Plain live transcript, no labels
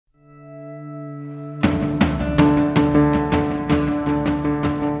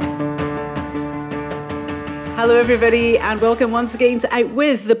Hello, everybody, and welcome once again to Out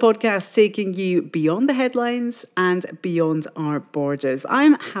With, the podcast taking you beyond the headlines and beyond our borders.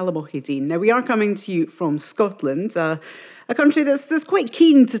 I'm Hala Mohideen. Now, we are coming to you from Scotland, a country that's quite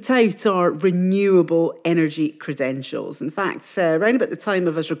keen to tout our renewable energy credentials. In fact, around about the time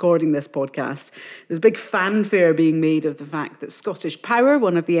of us recording this podcast, there's a big fanfare being made of the fact that Scottish Power,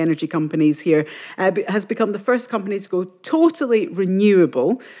 one of the energy companies here, has become the first company to go totally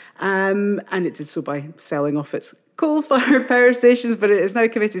renewable. And it did so by selling off its coal-fired power stations, but it is now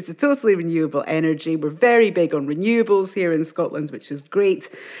committed to totally renewable energy. We're very big on renewables here in Scotland, which is great.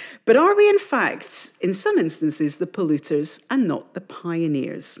 But are we, in fact, in some instances, the polluters and not the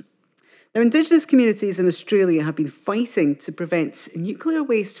pioneers? Now, Indigenous communities in Australia have been fighting to prevent nuclear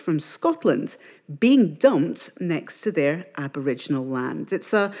waste from Scotland being dumped next to their Aboriginal land.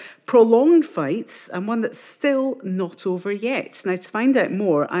 It's a prolonged fight and one that's still not over yet. Now, to find out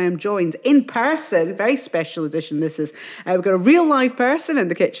more, I am joined in person, very special edition this is, we've got a real live person in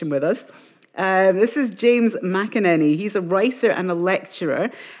the kitchen with us. This is James McEnany. He's a writer and a lecturer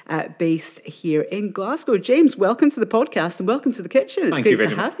based here in Glasgow. James, welcome to the podcast and welcome to the kitchen. It's great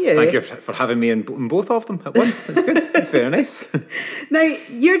to have you. Thank you for having me in both of them at once. It's good. It's very nice. Now,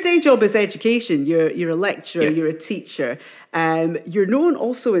 your day job is education. You're a lecturer, you're a teacher. You're known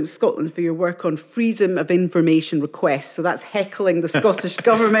also in Scotland for your work on freedom of information requests. So that's heckling the Scottish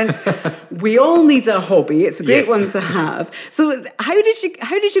government. We all need a hobby. It's a great one to have. So how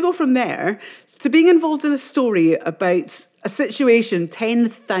did you go from there to being involved in a story about a situation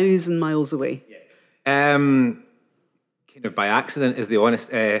 10,000 miles away? Kind of by accident is the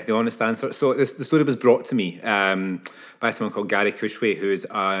honest answer. So the story was brought to me by someone called Gary Cushway, who is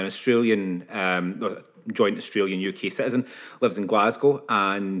an Australian, joint Australian-UK citizen, lives in Glasgow,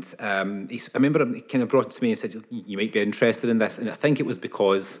 and I remember he kind of brought it to me and said, you might be interested in this, and I think it was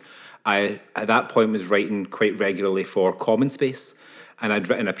because I, at that point, was writing quite regularly for Common Space, and I'd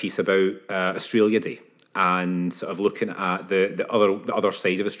written a piece about Australia Day, and sort of looking at the other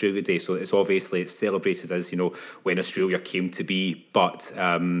side of Australia Day. So it's celebrated as, when Australia came to be, but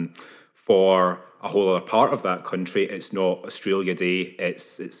for a whole other part of that country, it's not Australia Day,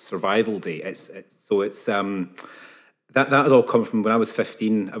 it's Survival Day. That had all come from when I was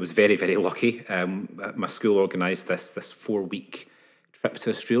 15. I was very, very lucky. My school organised this 4-week trip to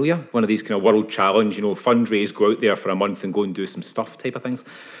Australia, one of these kind of world challenge, fundraise, go out there for a month and go and do some stuff type of things.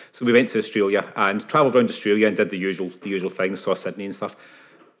 So we went to Australia and travelled around Australia and did the usual things, saw Sydney and stuff.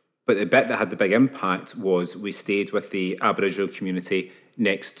 But the bit that had the big impact was we stayed with the Aboriginal community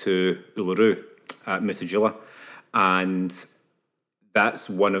next to Uluru at Mutijilla, and that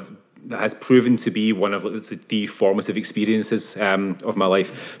has proven to be one of the formative experiences of my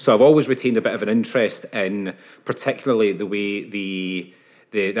life. So I've always retained a bit of an interest in particularly the way the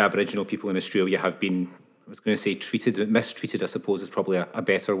Aboriginal people in Australia have been, I was going to say mistreated, I suppose is probably a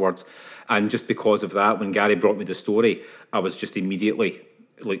better word. And just because of that, when Gary brought me the story, I was just immediately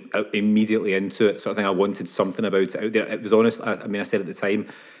into it, sort of thing. I wanted something about it out there. It was honest. I said at the time,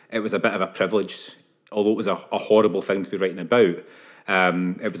 it was a bit of a privilege, although it was a horrible thing to be writing about.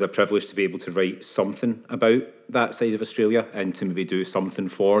 It was a privilege to be able to write something about that side of Australia and to maybe do something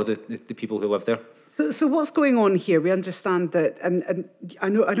for the people who live there. So what's going on here? We understand that, and I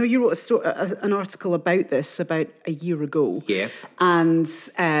know you wrote an article about this about a year ago. Yeah. And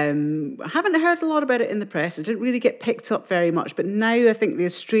I haven't heard a lot about it in the press. It didn't really get picked up very much. But now I think the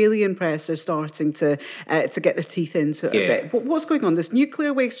Australian press are starting to get their teeth into it a bit. What's going on? There's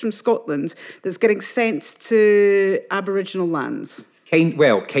nuclear waste from Scotland that's getting sent to Aboriginal lands. Kind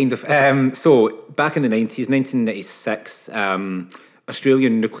of. So back in the 90s, 1996,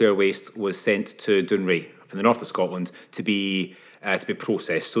 Australian nuclear waste was sent to Dounreay from the north of Scotland to be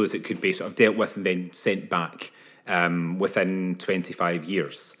processed so that it could be sort of dealt with and then sent back within 25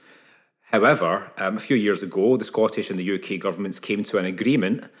 years. However, a few years ago, the Scottish and the UK governments came to an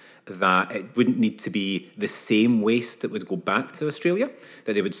agreement that it wouldn't need to be the same waste that would go back to Australia,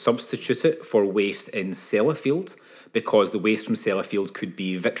 that they would substitute it for waste in Sellafield, because the waste from Sellafield could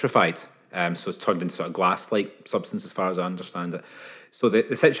be vitrified. So it's turned into sort of glass-like substance as far as I understand it. So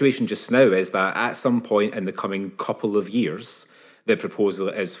the situation just now is that at some point in the coming couple of years, the proposal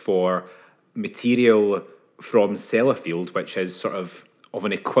is for material from Sellafield, which is sort of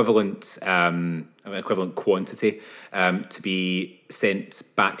an equivalent quantity, to be sent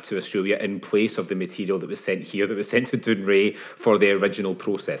back to Australia in place of the material that was sent here, that was sent to Dounreay for the original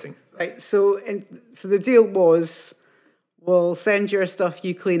processing. Right. So the deal was, we'll send your stuff,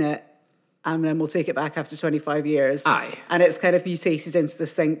 you clean it, and then we'll take it back after 25 years. Aye. And it's kind of mutated into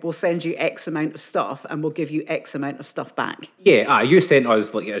this thing, we'll send you X amount of stuff and we'll give you X amount of stuff back. Yeah, you sent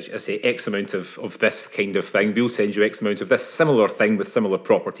us, like as I say, X amount of this kind of thing. We'll send you X amount of this similar thing with similar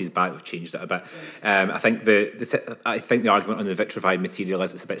properties back. We've changed it a bit. Yes. I think the argument on the vitrified material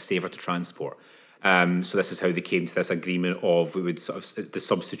is it's a bit safer to transport. So this is how they came to this agreement of, we would sort of, the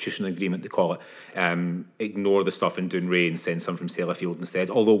substitution agreement they call it, ignore the stuff in Dounreay and send some from Sellafield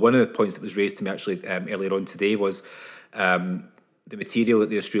instead. Although one of the points that was raised to me actually earlier on today was the material that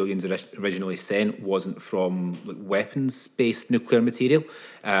the Australians originally sent wasn't from like, weapons-based nuclear material.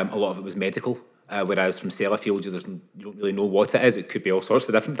 A lot of it was medical. Whereas from Sellafield, you don't really know what it is. It could be all sorts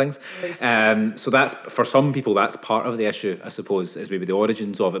of different things. So that's, for some people, that's part of the issue, I suppose, is maybe the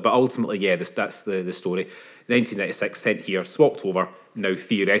origins of it. But ultimately, yeah, that's the story. 1996, sent here, swapped over, now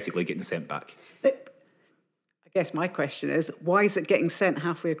theoretically getting sent back. I guess my question is, why is it getting sent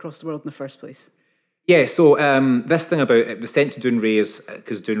halfway across the world in the first place? Yeah, so this thing about it was sent to Dounreay is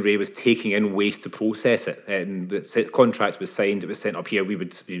because Dounreay was taking in waste to process it. The contract was signed, it was sent up here.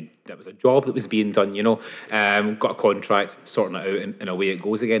 That was a job that was being done, got a contract, sorting it out, and away it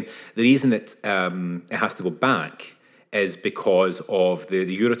goes again. The reason it has to go back is because of the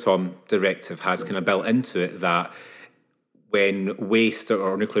Euratom directive has kind of built into it that when waste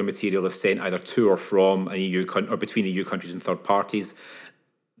or nuclear material is sent either to or from an EU country or between EU countries and third parties,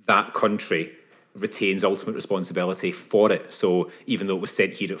 that country retains ultimate responsibility for it. So even though it was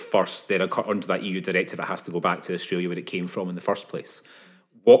sent here at first, then under that EU directive, it has to go back to Australia where it came from in the first place.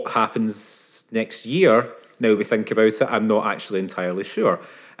 What happens next year, now we think about it, I'm not actually entirely sure.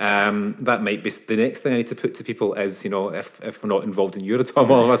 That might be the next thing I need to put to people is, if we're not involved in Euratom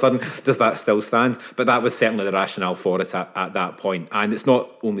all of a sudden, does that still stand? But that was certainly the rationale for it at that point. And it's not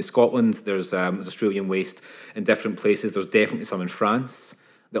only Scotland, there's Australian waste in different places. There's definitely some in France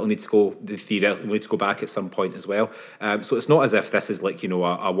that will need to go back at some point as well. So it's not as if this is like, a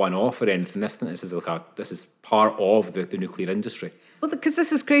one-off or anything. This is part of the nuclear industry. Well, because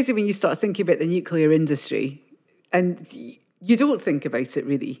this is crazy when you start thinking about the nuclear industry, and you don't think about it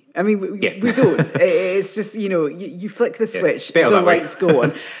really. I mean, we don't. It's just, you flick the switch, the lights go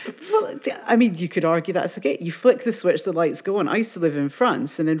on. Well, I mean, you could argue that's okay. You flick the switch, the lights go on. I used to live in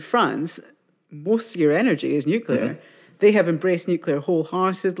France, and in France, most of your energy is nuclear. Mm-hmm. They have embraced nuclear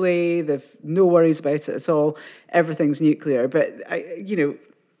wholeheartedly. They've no worries about it at all. Everything's nuclear. But,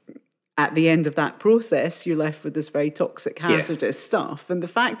 at the end of that process, you're left with this very toxic, hazardous stuff. And the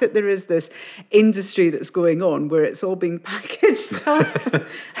fact that there is this industry that's going on where it's all being packaged up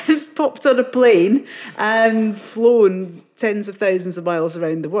and popped on a plane and flown tens of thousands of miles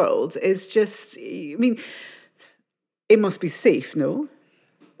around the world is just, it must be safe, no?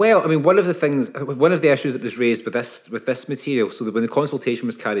 Well, one of the issues that was raised with this material, so that when the consultation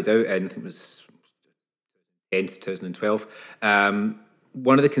was carried out in, I think it was 2012,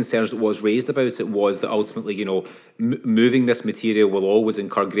 one of the concerns that was raised about it was that ultimately, moving this material will always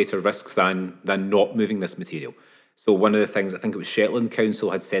incur greater risks than not moving this material. So one of the things, I think it was Shetland Council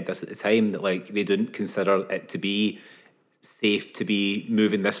had said this at the time, that they didn't consider it to be safe to be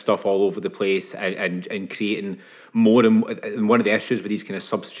moving this stuff all over the place and creating more and one of the issues with these kind of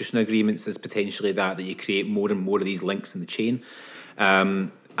substitution agreements is potentially that you create more and more of these links in the chain,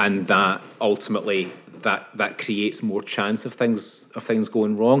 and that ultimately that creates more chance of things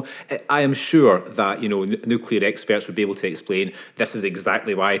going wrong. I am sure that nuclear experts would be able to explain this is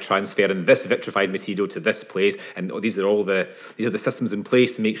exactly why transferring this vitrified material to this place, and these are the systems in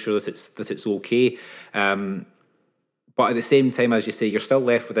place to make sure that it's okay. But at the same time, as you say, you're still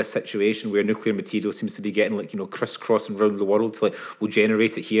left with this situation where nuclear material seems to be getting crisscrossing around the world. So we'll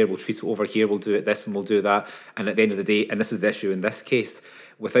generate it here, we'll treat it over here, we'll do it this and we'll do that. And at the end of the day, and this is the issue in this case,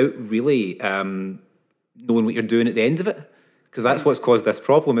 without really knowing what you're doing at the end of it. Because that's what's caused this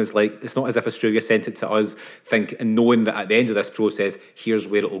problem, is it's not as if Australia sent it to us and knowing that at the end of this process, here's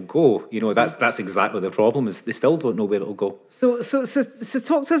where it'll go. That's exactly the problem, is they still don't know where it'll go. So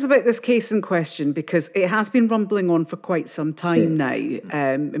talk to us about this case in question, because it has been rumbling on for quite some time now.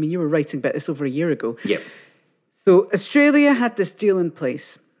 You were writing about this over a year ago. Yep. So Australia had this deal in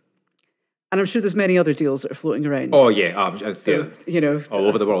place. And I'm sure there's many other deals that are floating around. Oh, yeah. All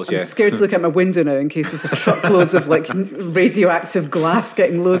over the world, I'm scared to look out my window now in case there's truckloads of radioactive glass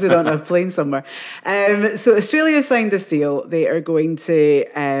getting loaded on a plane somewhere. So Australia signed this deal. They are going to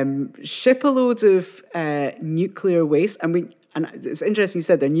ship a load of nuclear waste. And and it's interesting you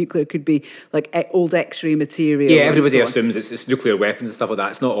said there, nuclear could be like old X-ray material. Yeah, everybody assumes it's nuclear weapons and stuff like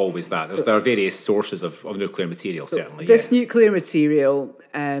that. It's not always that. There are various sources of nuclear material, certainly. This nuclear material,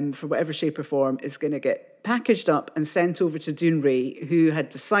 for whatever shape or form, is going to get packaged up and sent over to Dounreay, who had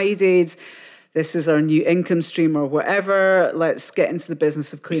decided this is our new income stream or whatever. Let's get into the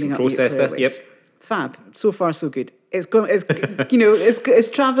business of cleaning up process nuclear this. waste. Yep. Fab. So far, so good. It's going. It's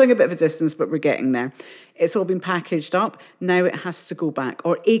it's traveling a bit of a distance, but we're getting there. It's all been packaged up. Now it has to go back,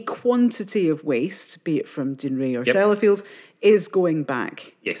 or a quantity of waste, be it from Dounreay or Sellafields, is going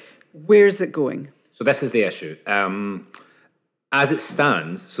back. Yes. Where's it going? So this is the issue. As it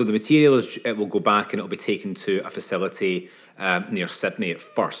stands, so the material it will go back and it will be taken to a facility near Sydney at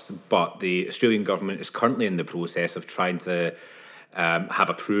first. But the Australian government is currently in the process of trying to have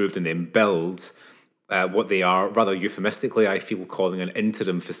approved and then build what they are, rather euphemistically, I feel, calling an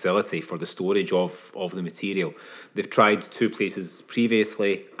interim facility for the storage of the material. They've tried 2 places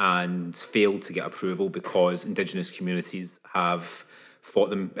previously and failed to get approval because Indigenous communities have fought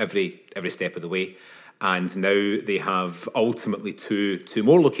them every step of the way. And now they have ultimately two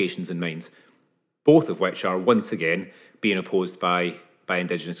more locations in mind, both of which are once again being opposed by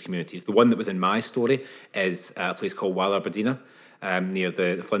Indigenous communities. The one that was in my story is a place called Wallarbadina, near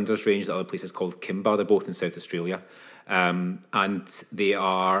the Flinders Range. The other place is called Kimba. They're both in South Australia. And they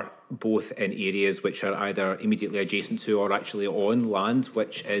are both in areas which are either immediately adjacent to or actually on land,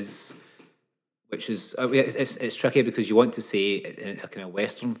 which is it's tricky because you want to say, and it's a kind of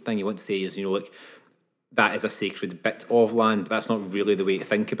Western thing, you want to say is, like, that is a sacred bit of land, but that's not really the way to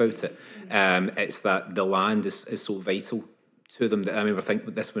think about it. It's that the land is so vital to them. That I remember thinking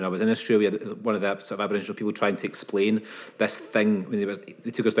about this when I was in Australia. One of the sort of Aboriginal people trying to explain this thing when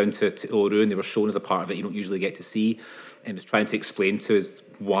they took us down to Uluru and they were shown as a part of it you don't usually get to see, and was trying to explain to us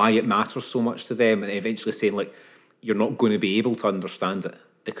why it matters so much to them, and eventually saying, like, you're not going to be able to understand it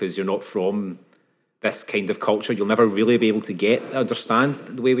because you're not from this kind of culture. You'll never really be able to understand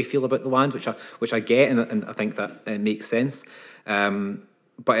the way we feel about the land, which I get, and I think that makes sense.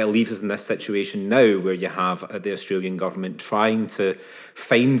 But it leaves us in this situation now where you have the Australian government trying to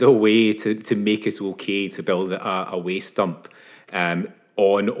find a way to make it okay to build a waste dump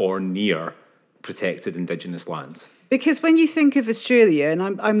on or near protected Indigenous lands. Because when you think of Australia, and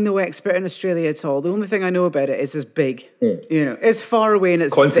I'm no expert in Australia at all, the only thing I know about it is it's big. It's far away and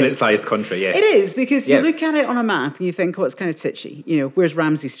it's continent-sized country, yes. It is, because you look at it on a map and you think, oh, it's kind of titchy. Where's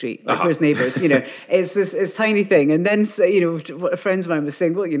Ramsay Street? Like, where's Neighbours? It's this tiny thing. And then, what a friend of mine was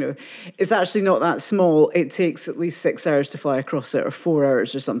saying, well, it's actually not that small. It takes at least 6 hours to fly across it, or 4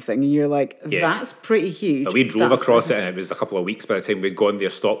 hours or something. And you're like, that's pretty huge. But we drove across it and it was a couple of weeks by the time we'd gone there,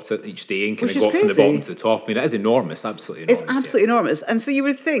 stopped it each day and kind of got from the bottom to the top. I mean, it is enormous. Absolutely enormous. It's absolutely enormous. And so you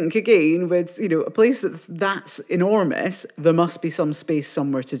would think, again, with a place that's enormous, there must be some space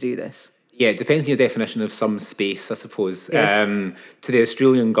somewhere to do this. Yeah, it depends on your definition of some space, I suppose. Yes. To the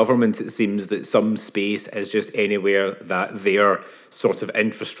Australian government, it seems that some space is just anywhere that their sort of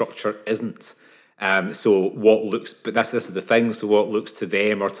infrastructure isn't. But this is the thing. So what looks to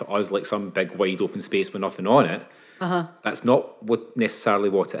them or to us like some big wide open space with nothing on it, that's not necessarily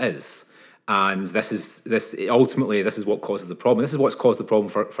what it is. And this is what causes the problem. This is what's caused the problem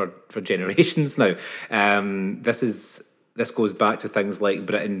for generations now. This goes back to things like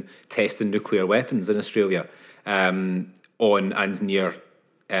Britain testing nuclear weapons in Australia on and near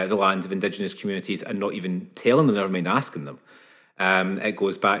the lands of Indigenous communities and not even telling them, never mind asking them. It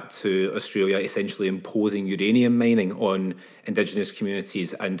goes back to Australia essentially imposing uranium mining on Indigenous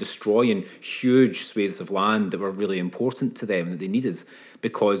communities and destroying huge swathes of land that were really important to them, that they needed,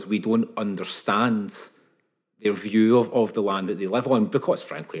 because we don't understand their view of the land that they live on, because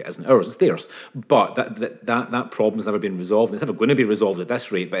frankly it isn't ours, it's theirs. But that problem's never been resolved, and it's never going to be resolved at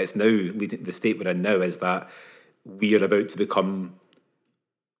this rate, but it's now leading to the state we're in now is that we are about to become,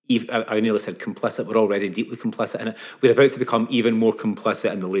 I nearly said complicit, we're already deeply complicit in it. We're about to become even more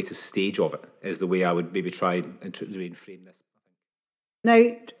complicit in the latest stage of it, is the way I would maybe try and frame this. Now,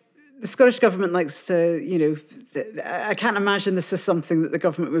 the Scottish Government likes to, I can't imagine this is something that the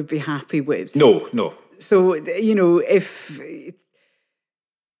government would be happy with. No. So,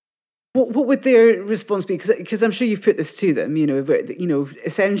 what would their response be? Because I'm sure you've put this to them,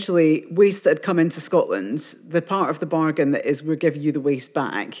 essentially waste that had come into Scotland, the part of the bargain that is we're giving you the waste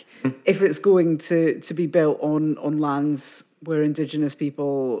back, if it's going to be built on lands where Indigenous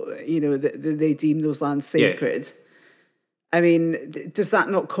people, they deem those lands sacred. Yeah. I mean, does that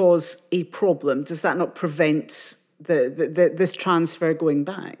not cause a problem? Does that not prevent this transfer going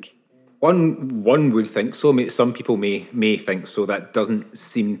back? One would think so. Some people may think so. That doesn't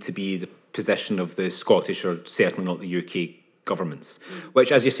seem to be the position of the Scottish, or certainly not the UK governments.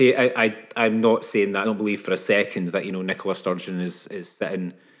 Which, as you say, I'm not saying that. I don't believe for a second that Nicola Sturgeon is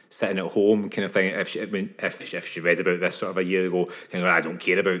sitting at home kind of thing. If she read about this sort of a year ago, kind of, I don't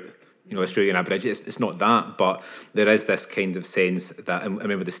care about Australian Aborigines. It's not that, but there is this kind of sense that I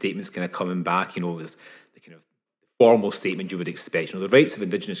remember the statements kind of coming back. It was the kind of formal statement you would expect. The rights of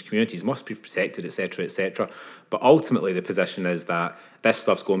Indigenous communities must be protected, etc., etc. But ultimately, the position is that this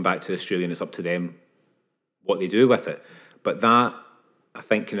stuff's going back to Australia, and it's up to them what they do with it. But that, I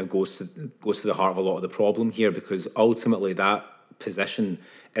think, kind of goes to the heart of a lot of the problem here, because ultimately that position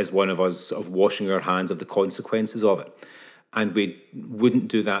is one of us sort of washing our hands of the consequences of it. And we wouldn't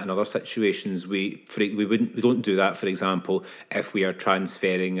do that in other situations. We don't do that, for example, if we are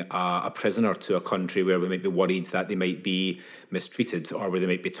transferring a prisoner to a country where we might be worried that they might be mistreated, or where they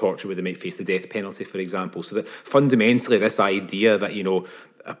might be tortured, where they might face the death penalty, for example. So that fundamentally, this idea that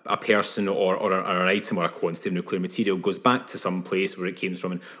a person or an item or a quantity of nuclear material goes back to some place where it came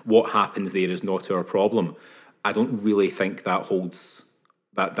from, and what happens there is not our problem. I don't really think that holds.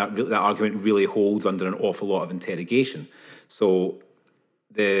 That argument really holds under an awful lot of interrogation. So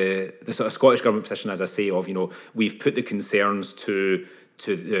the sort of Scottish Government position, as I say, of we've put the concerns to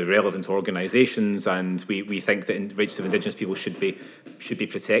the relevant organisations, and we think that rights of Indigenous people should be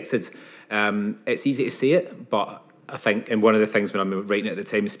protected. It's easy to say it, but I think, and one of the things when I'm writing at the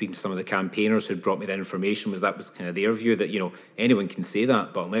time, speaking to some of the campaigners who brought me the information, was kind of their view that anyone can say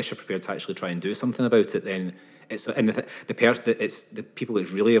that, but unless you're prepared to actually try and do something about it, then it's the people that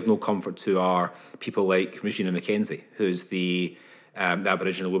really have no comfort to are people like Regina McKenzie, who's the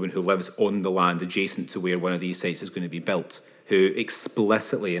Aboriginal woman who lives on the land adjacent to where one of these sites is going to be built, who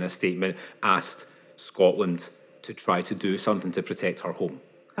explicitly in a statement asked Scotland to try to do something to protect her home.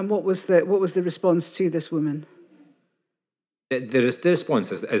 And what was the response to this woman? The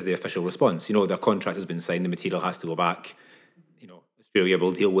response is the official response. Their contract has been signed, the material has to go back. Australia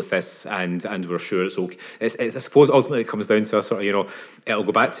will deal with this, and we're sure it's okay. I suppose ultimately it comes down to a sort of, it'll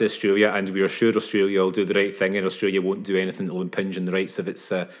go back to Australia, and we are sure Australia will do the right thing, and Australia won't do anything that will impinge on the rights of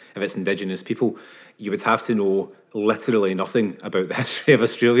its Indigenous people. You would have to know literally nothing about the history of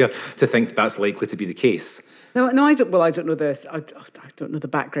Australia to think that's likely to be the case. No, I don't. Well, I don't know the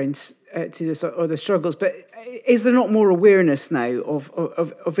background to this or the struggles. But is there not more awareness now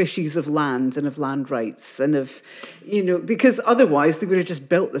of issues of land and of land rights and of because otherwise they would have just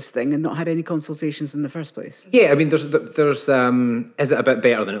built this thing and not had any consultations in the first place. Yeah, I mean, there's is it a bit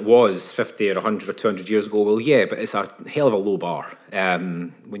better than it was 50 or 100 or 200 years ago? Well, yeah, but it's a hell of a low bar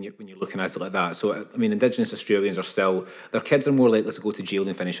when you're looking at it like that. So I mean, Indigenous Australians are still, their kids are more likely to go to jail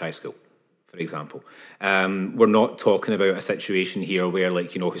than finish high school, for example. We're not talking about a situation here where,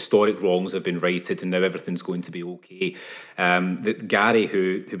 historic wrongs have been righted and now everything's going to be okay. Gary,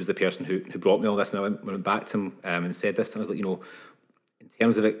 who was the person who brought me all this, and I went back to him and said this, and I was like, in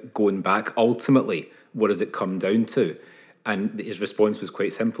terms of it going back, ultimately, what does it come down to? And his response was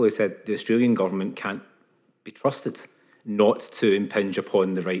quite simple. He said, the Australian government can't be trusted not to impinge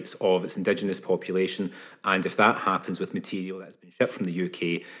upon the rights of its Indigenous population. And if that happens with material that has been shipped from the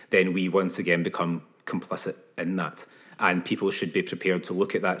UK, then we once again become complicit in that. And people should be prepared to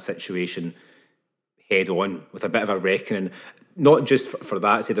look at that situation head on with a bit of a reckoning, not just for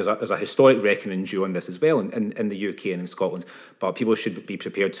that. Say there's a historic reckoning due on this as well in the UK and in Scotland, but people should be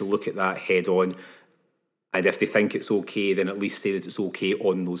prepared to look at that head on. And if they think it's okay, then at least say that it's okay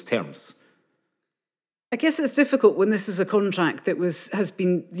on those terms. I guess it's difficult when this is a contract that has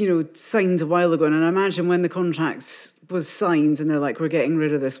been signed a while ago, and I imagine when the contract was signed and they're like, we're getting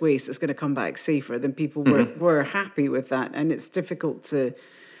rid of this waste, it's going to come back safer, then people were happy with that, and it's difficult to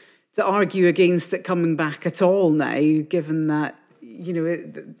argue against it coming back at all now, given that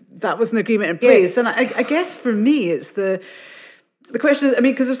that was an agreement in place. Yeah. And I guess for me, it's the question is,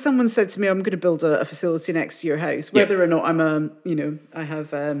 because if someone said to me, I'm going to build a facility next to your house, whether or not I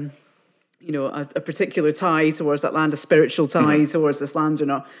have a particular tie towards that land, a spiritual tie towards this land or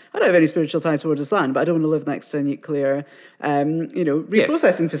not. I don't have any spiritual tie towards this land, but I don't want to live next to a nuclear,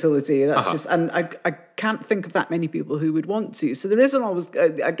 reprocessing facility. That's just, and I can't think of that many people who would want to. So there isn't always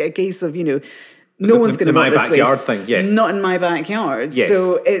a case of, no one's going to want this backyard thing, yes. Not in my backyard. Yes.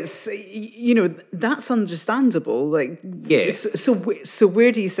 So it's, that's understandable. Yes. So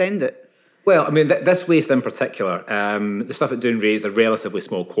where do you send it? Well, I mean, this waste in particular, the stuff at Dounreay is a relatively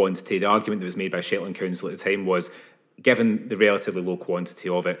small quantity. The argument that was made by Shetland Council at the time was, given the relatively low quantity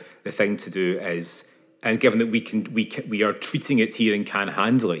of it, the thing to do is, and given that we are treating it here and can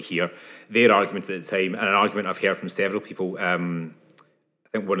handle it here, their argument at the time, and an argument I've heard from several people, I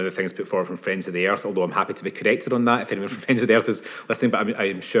think one of the things put forward from Friends of the Earth, although I'm happy to be corrected on that if anyone from Friends of the Earth is listening, but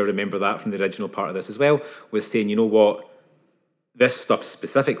I'm sure remember that from the original part of this as well, was saying, you know what, this stuff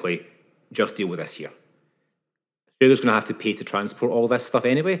specifically, just deal with this here. Australia's going to have to pay to transport all this stuff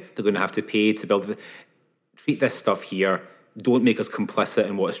anyway. They're going to have to pay to build. Treat this stuff here. Don't make us complicit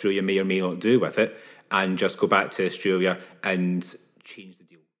in what Australia may or may not do with it, and just go back to Australia and change the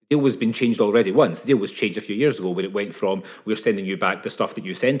deal. The deal was been changed already once. The deal was changed a few years ago when it went from we're sending you back the stuff that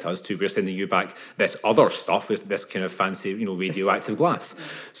you sent us to we're sending you back this other stuff with this kind of fancy, radioactive glass.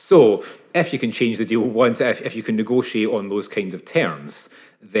 So if you can change the deal once, if you can negotiate on those kinds of terms,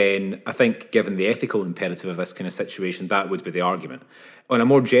 then I think, given the ethical imperative of this kind of situation, that would be the argument. On a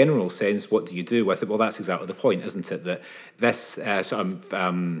more general sense, what do you do with it? Well, that's exactly the point, isn't it? That this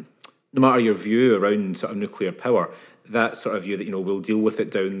no matter your view around sort of nuclear power, that sort of view that we'll deal with it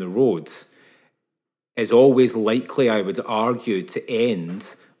down the road is always likely, I would argue, to end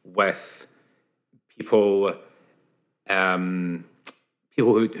with people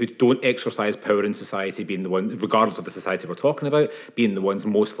who don't exercise power in society being the ones, regardless of the society we're talking about, being the ones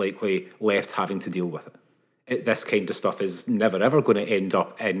most likely left having to deal with it. This kind of stuff is never ever going to end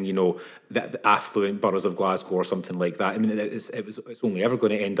up in the affluent boroughs of Glasgow or something like that. I mean, it's only ever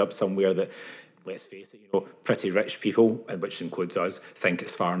going to end up somewhere that, let's face it, pretty rich people, which includes us, think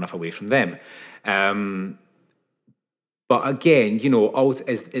it's far enough away from them. But again,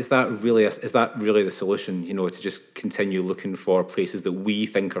 is that really the solution? To just continue looking for places that we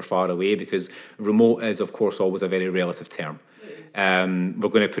think are far away, because remote is, of course, always a very relative term. We're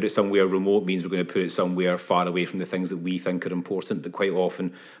going to put it somewhere remote means we're going to put it somewhere far away from the things that we think are important, but quite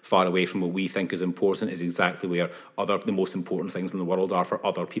often far away from what we think is important is exactly where the most important things in the world are for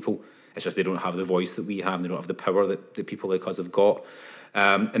other people. It's just they don't have the voice that we have, and they don't have the power that people like us have got.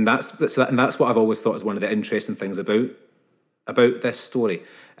 And that's what I've always thought is one of the interesting things about this story.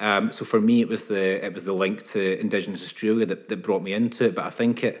 So for me, it was the link to Indigenous Australia that brought me into it. But I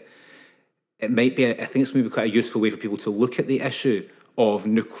think I think it's maybe quite a useful way for people to look at the issue of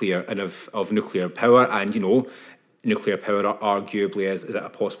nuclear and of nuclear power, and nuclear power arguably is it a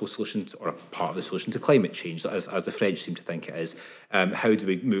possible solution or a part of the solution to climate change, as the French seem to think it is. How do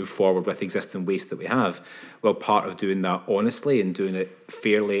we move forward with the existing waste that we have? Well, part of doing that honestly and doing it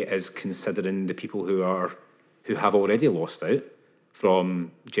fairly is considering the people who have already lost out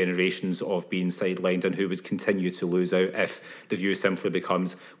from generations of being sidelined and who would continue to lose out if the view simply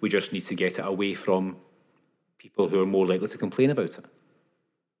becomes we just need to get it away from people who are more likely to complain about it,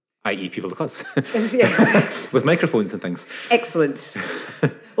 i.e. people like us, yes. With microphones and things. Excellent.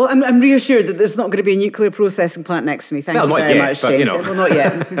 Well, I'm reassured that there's not going to be a nuclear processing plant next to me. Thank you very much, James. Well, not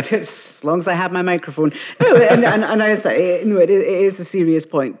yet. As long as I have my microphone. No, and I say, it is a serious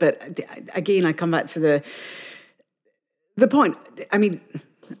point. But again, I come back to the point. I mean,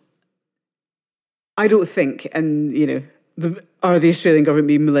 I don't think, and are the Australian government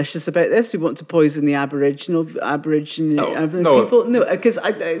being malicious about this? We want to poison the Aboriginal people? No, because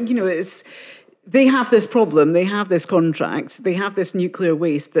it's. They have this problem, they have this contract, they have this nuclear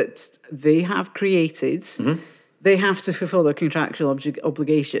waste that they have created. Mm-hmm. They have to fulfill their contractual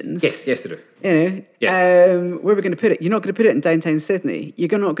obligations. Yes, they do. Yes. Where are we going to put it? You're not going to put it in downtown Sydney.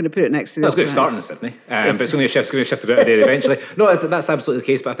 You're not going to put it next to the... No, it's going to start in Sydney, yes. But it's going to shift it out there eventually. No, that's absolutely the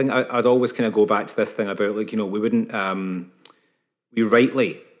case, but I think I'd always kind of go back to this thing about, we wouldn't... we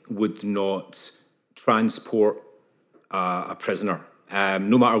rightly would not transport a prisoner.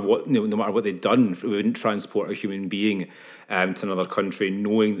 No matter what they'd done, we wouldn't transport a human being to another country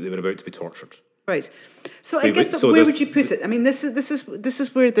knowing that they were about to be tortured. Right. So I guess, where would you put it? I mean, this is where this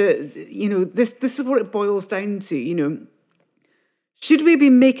is what it boils down to. Should we be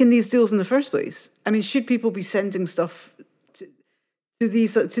making these deals in the first place? I mean, should people be sending stuff to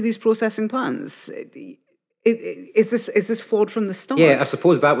these processing plants? Is this flawed from the start? Yeah, I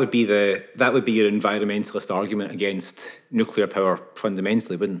suppose that would be your environmentalist argument against nuclear power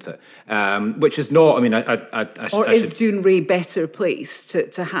fundamentally, wouldn't it? Which is not. I mean, is Dounreay better placed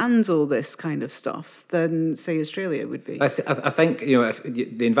to handle this kind of stuff than, say, Australia would be? I think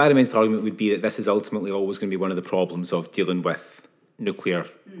the environmental argument would be that this is ultimately always going to be one of the problems of dealing with nuclear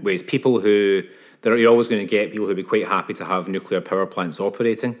waste. You're always going to get people who'll be quite happy to have nuclear power plants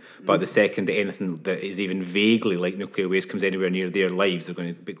operating, but the second that anything that is even vaguely like nuclear waste comes anywhere near their lives, they're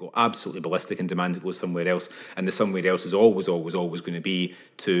going to go absolutely ballistic and demand it goes somewhere else. And the somewhere else is always going to be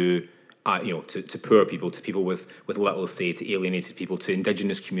to poor people, to people with little say, to alienated people, to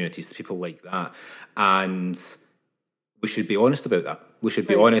Indigenous communities, to people like that. And we should be honest about that. We should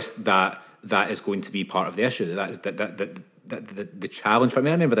be honest that is going to be part of the issue. That the challenge. I mean,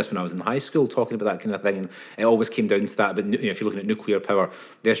 I remember this when I was in high school talking about that kind of thing, and it always came down to that. But if you're looking at nuclear power,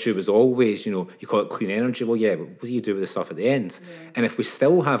 the issue was always, you call it clean energy. Well, yeah, but what do you do with the stuff at the end? Yeah. And if we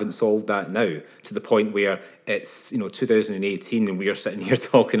still haven't solved that now, to the point where it's 2018 and we are sitting here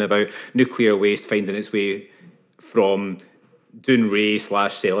talking about nuclear waste finding its way from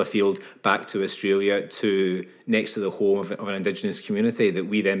Dounreay/Sellafield back to Australia to next to the home of an Indigenous community, that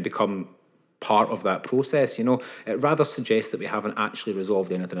we then become part of that process, it rather suggests that we haven't actually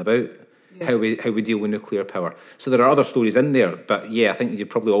resolved anything about how we deal with nuclear power. So there are other stories in there, but yeah, I think you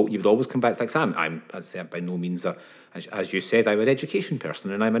would always come back to that. I'm as I said, by no means as you said, I'm an education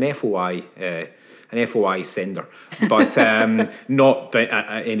person and I'm an FOI sender, but not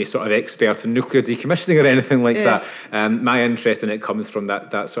any sort of expert in nuclear decommissioning or anything like that. My interest in it comes from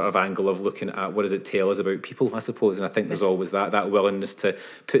that sort of angle of looking at what does it tell us about people, I suppose, and I think there's always that willingness to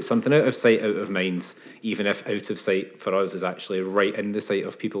put something out of sight, out of mind, even if out of sight for us is actually right in the sight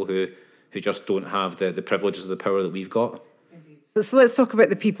of people who just don't have the privileges of the power that we've got. So let's talk about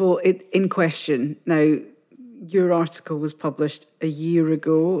the people in question now. Your article was published a year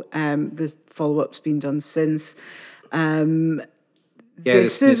ago. The follow-up's been done since.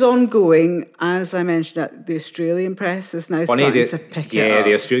 This is ongoing. As I mentioned, the Australian press is now starting to pick it up. Yeah,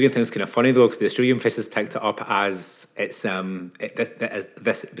 the Australian thing's kind of funny though, because the Australian press has picked it up as it's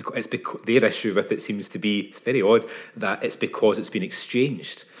because their issue with it seems to be, it's very odd that it's because it's been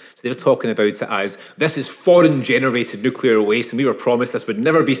exchanged. So they're talking about it as this is foreign generated nuclear waste, and we were promised this would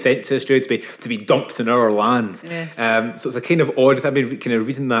never be sent to Australia to be dumped in our land. Yes. So it's a kind of odd. I've been kind of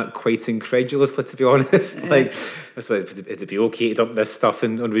reading that quite incredulously, to be honest. Yeah. Like, so it'd be okay to dump this stuff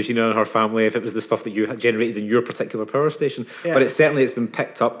on Regina and her family if it was the stuff that you had generated in your particular power station. Yeah. But it's been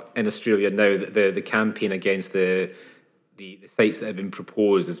picked up in Australia now that the campaign against the sites that have been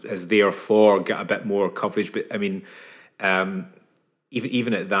proposed has therefore got a bit more coverage. But I mean,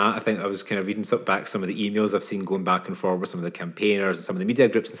 even at that, I think I was kind of reading some of the emails I've seen going back and forward with some of the campaigners and some of the media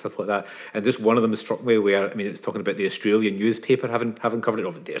groups and stuff like that. And just one of them struck me where, I mean, it's talking about the Australian newspaper having covered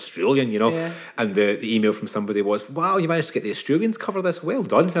it, the Australian, Yeah. And the email from somebody was, wow, you managed to get the Australians cover this, well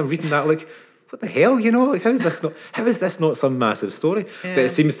done. And I'm reading that like, what the hell, like, how is this not some massive story? Yeah. But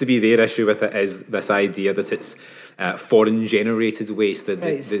it seems to be their issue with it is this idea that it's foreign generated waste, that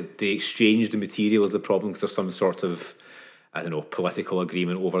the exchanged material is the problem because there's some sort of, I don't know, political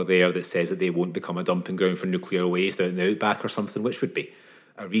agreement over there that says that they won't become a dumping ground for nuclear waste out in the outback or something, which would be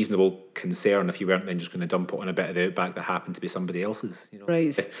a reasonable concern if you weren't then just going to dump it on a bit of the outback that happened to be somebody else's.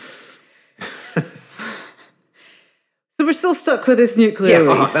 Right. So we're still stuck with this nuclear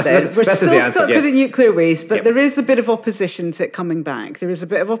waste. We're still stuck with the nuclear waste, but there is a bit of opposition to it coming back. There is a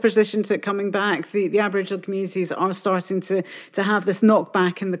bit of opposition to it coming back. The Aboriginal communities are starting to have this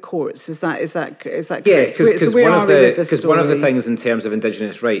knockback in the courts. Is that correct? Yeah, because one of the things in terms of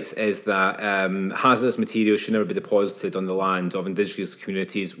Indigenous rights is that hazardous materials should never be deposited on the land of Indigenous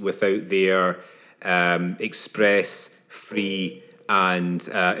communities without their express, free, and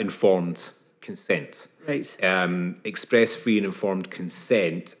informed consent. Right. Express, free and informed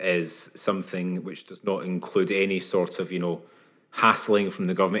consent is something which does not include any sort of, hassling from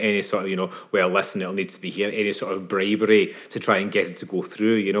the government, any sort of, well, listen, it'll need to be here, any sort of bribery to try and get it to go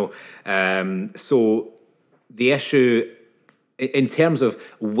through, So the issue, in terms of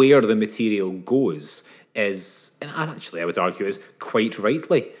where the material goes, is, and actually I would argue is quite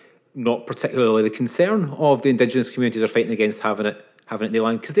rightly, not particularly the concern of the Indigenous communities are fighting against having it in their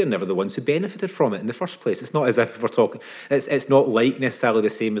land, because they're never the ones who benefited from it in the first place. It's not as if we're talking. It's not like necessarily the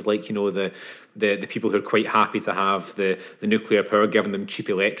same as like the people who are quite happy to have the nuclear power giving them cheap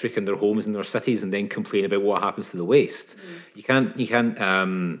electric in their homes and their cities, and then complain about what happens to the waste.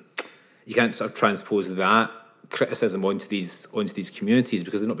 Mm. You can't sort of transpose that criticism onto these communities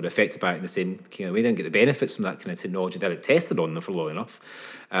because they're not been affected by it in the same kind of way. They didn't get the benefits from that kind of technology that it tested on them for long enough.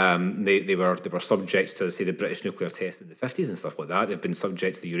 They were subject to, say, the British nuclear test in the 50s and stuff like that. They've been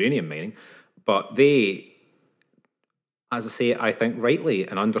subject to the uranium mining, but they, as I say, I think rightly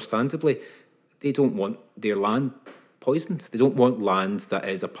and understandably, they don't want their land poisoned. They don't want land that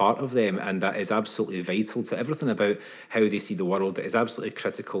is a part of them and that is absolutely vital to everything about how they see the world, that is absolutely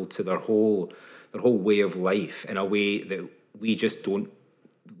critical to their whole way of life in a way that we just don't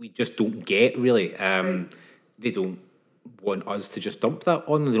get, really. They don't want us to just dump that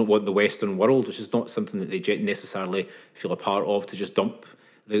on them. They don't want the Western world, which is not something that they necessarily feel a part of, to just dump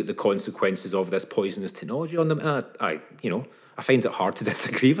the consequences of this poisonous technology on them. And I find it hard to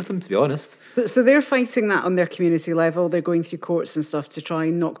disagree with them, to be honest. So they're fighting that on their community level. They're going through courts and stuff to try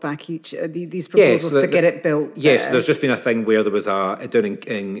and knock back these proposals to get it built. Yes, there's just been a thing where there was a down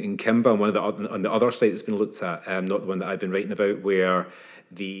in Kimber, on on the other site that's been looked at, not the one that I've been writing about, where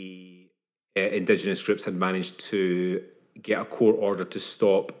the Indigenous groups had managed to get a court order to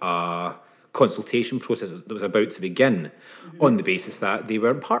stop a consultation process that was about to begin on the basis that they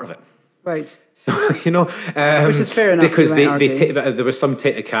weren't part of it. Right. So, which is fair enough. Because there was some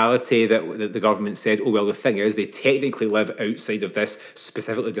technicality that the government said, oh, well, the thing is, they technically live outside of this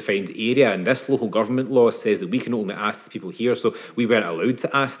specifically defined area, and this local government law says that we can only ask the people here, so we weren't allowed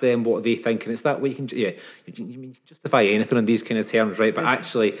to ask them what they think, and it's that way you can justify anything on these kind of terms, right? But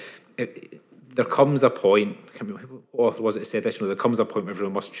actually, there comes a point, I can't remember what was it said, there comes a point where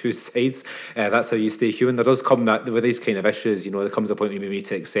everyone must choose sides. That's how you stay human. There does come that, with these kind of issues, there comes a point where you need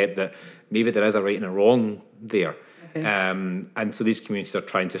to accept that maybe there is a right and a wrong there. Okay. And so these communities are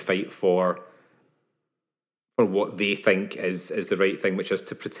trying to fight for what they think is the right thing, which is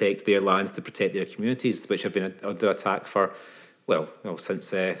to protect their lands, to protect their communities, which have been under attack for,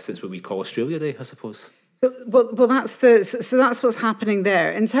 since what we call Australia Day, I suppose. So, well, that's what's happening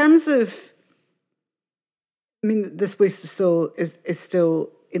there. In terms of, I mean, this waste is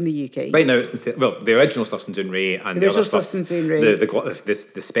still in the UK. Right now, it's the original stuff's in Doonray, and the other stuff's in Doonray.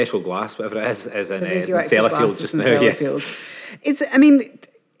 The special glass, whatever it is in Sellafield just now. Yes.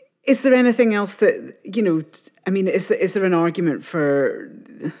 Is there anything else that is there an argument for,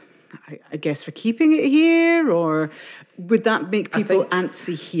 I guess, for keeping it here, or would that make people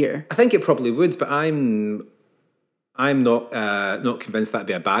antsy here? I think it probably would, but I'm not convinced that'd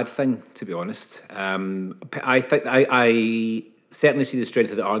be a bad thing, to be honest. I think I certainly see the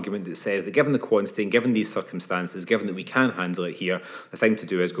strength of the argument that says that given the quantity and given these circumstances, given that we can handle it here, the thing to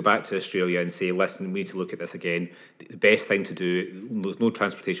do is go back to Australia and say, listen, we need to look at this again. The best thing to do, there's no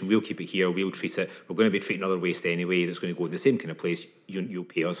transportation, we'll keep it here, we'll treat it. We're going to be treating other waste anyway that's going to go in the same kind of place. You'll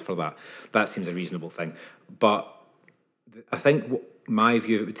pay us for that. That seems a reasonable thing. But I think my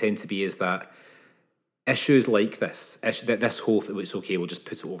view of it would tend to be is that issues like this whole thing, it's okay, we'll just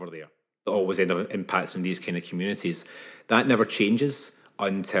put it over there, that always end up impacting on these kind of communities, that never changes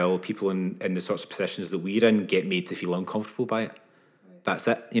until people in the sorts of positions that we're in get made to feel uncomfortable by it. That's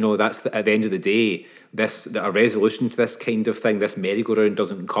it. That's at the end of the day, a resolution to this kind of thing, this merry-go-round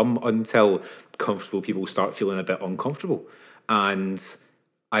doesn't come until comfortable people start feeling a bit uncomfortable. And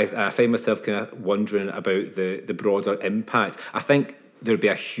I find myself kind of wondering about the broader impact. I think there'd be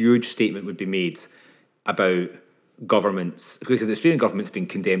a huge statement would be made about governments, because the Australian government's been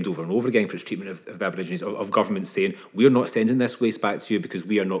condemned over and over again for its treatment of the Aborigines, of governments saying, we're not sending this waste back to you because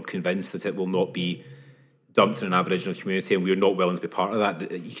we are not convinced that it will not be dumped in an Aboriginal community, and we're not willing to be part of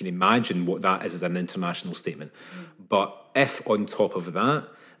that. You can imagine what that is as an international statement. But if on top of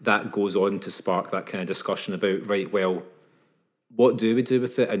that goes on to spark that kind of discussion about, right, well, what do we do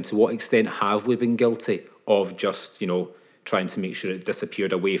with it, and to what extent have we been guilty of just, trying to make sure it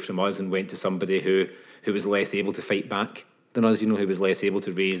disappeared away from us and went to somebody who was less able to fight back than us, who was less able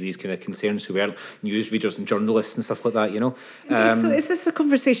to raise these kind of concerns, who weren't newsreaders and journalists and stuff like that, So is this a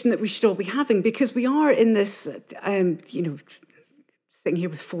conversation that we should all be having? Because we are in this, sitting here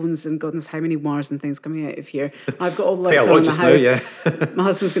with phones and God knows how many wires and things coming out of here. I've got all the lights on in the house. Now, my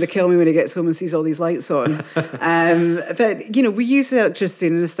husband's going to kill me when he gets home and sees all these lights on. But, we use electricity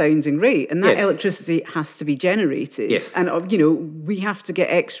at an astounding rate, and that electricity has to be generated. Yes. And, we have to get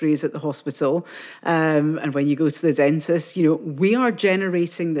x-rays at the hospital. And when you go to the dentist, we are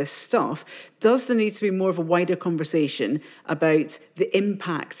generating this stuff. Does there need to be more of a wider conversation about the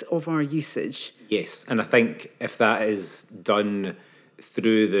impact of our usage? Yes. And I think if that is done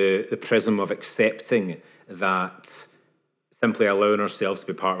through the prism of accepting that simply allowing ourselves to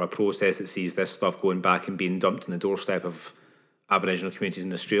be part of a process that sees this stuff going back and being dumped on the doorstep of Aboriginal communities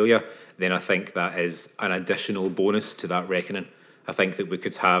in Australia, then I think that is an additional bonus to that reckoning. I think that we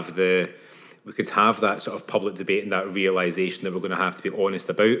could have that sort of public debate and that realisation that we're going to have to be honest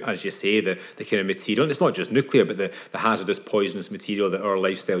about, as you say, the kind of material, and it's not just nuclear, but the hazardous, poisonous material that our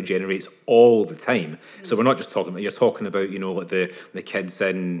lifestyle generates all the time. So we're not just talking about, you're talking about, like the kids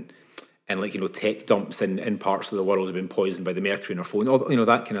in tech dumps in parts of the world have been poisoned by the mercury in their phone,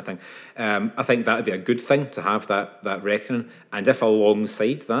 that kind of thing. I think that would be a good thing to have that reckoning. And if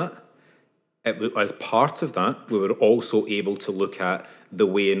alongside that, as part of that, we were also able to look at the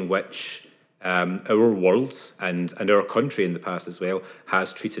way in which our world and our country in the past as well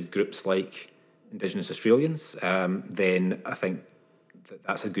has treated groups like Indigenous Australians, then I think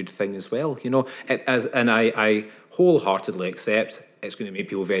that's a good thing as well. You know, I wholeheartedly accept it's going to make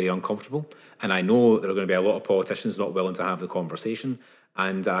people very uncomfortable, and I know there are going to be a lot of politicians not willing to have the conversation,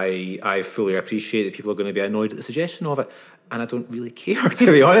 and I fully appreciate that people are going to be annoyed at the suggestion of it. And I don't really care, to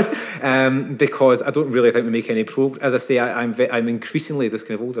be honest, because I don't really think we make any progress. As I say, I'm increasingly, this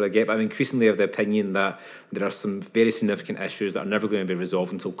kind of older I get, but I'm increasingly of the opinion that there are some very significant issues that are never going to be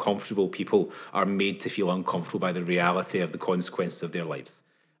resolved until comfortable people are made to feel uncomfortable by the reality of the consequences of their lives.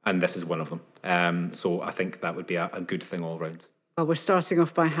 And this is one of them. So I think that would be a good thing all round. Well, we're starting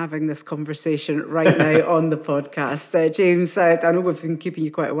off by having this conversation right now on the podcast. James, I know we've been keeping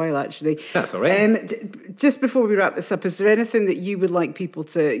you quite a while, actually. That's all right. Just before we wrap this up, is there anything that you would like people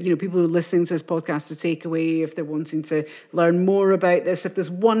to, people who are listening to this podcast to take away, if they're wanting to learn more about this? If there's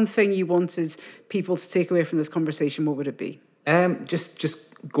one thing you wanted people to take away from this conversation, what would it be? Just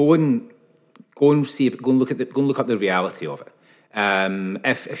go and see, go and look up the reality of it.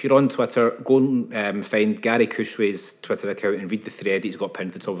 If you're on Twitter, go and find Gary Cushway's Twitter account and read the thread he's got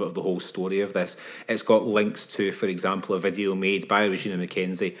pinned to the top of the whole story of this. It's got links to, for example, a video made by Regina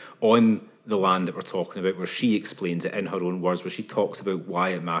McKenzie on the land that we're talking about, where she explains it in her own words, where she talks about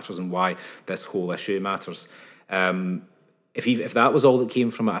why it matters and why this whole issue matters. If that was all that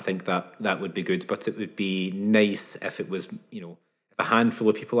came from it, I think that would be good. But it would be nice if it was, if a handful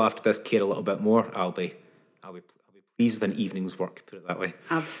of people after this care a little bit more. I'll be pleased with an evening's work, put it that way.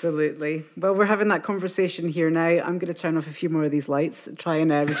 Absolutely. Well, we're having that conversation here now. I'm going to turn off a few more of these lights, try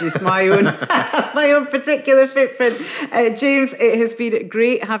and reduce my own my own particular footprint. James, it has been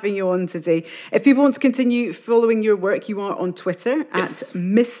great having you on today. If people want to continue following your work, you are on Twitter at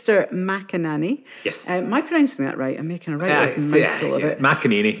Mr. McAnany. Yes. Am I pronouncing that right? I'm making a right mouthful of it.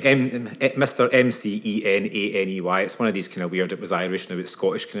 McAnany, Mr. McAnany. It's one of these kind of weird, it was Irish, now it's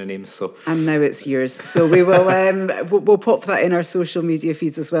Scottish kind of names. So. And now it's yours. So we will... We'll pop that in our social media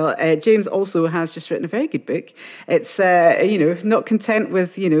feeds as well. James also has just written a very good book. It's, not content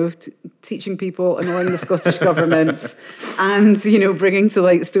with, teaching people, annoying the Scottish government and, bringing to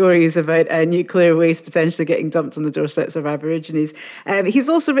light stories about nuclear waste potentially getting dumped on the doorsteps of Aborigines. He's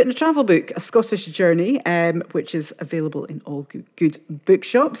also written a travel book, A Scottish Journey, which is available in all good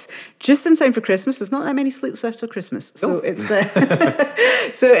bookshops. Just in time for Christmas. There's not that many sleeps left till Christmas. So it's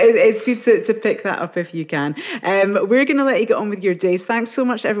it's good to pick that up if you can. We're going to let you get on with your days. Thanks so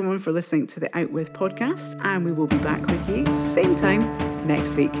much, everyone, for listening to the Out With podcast. And we will be back with you same time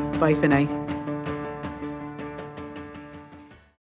next week. Bye for now.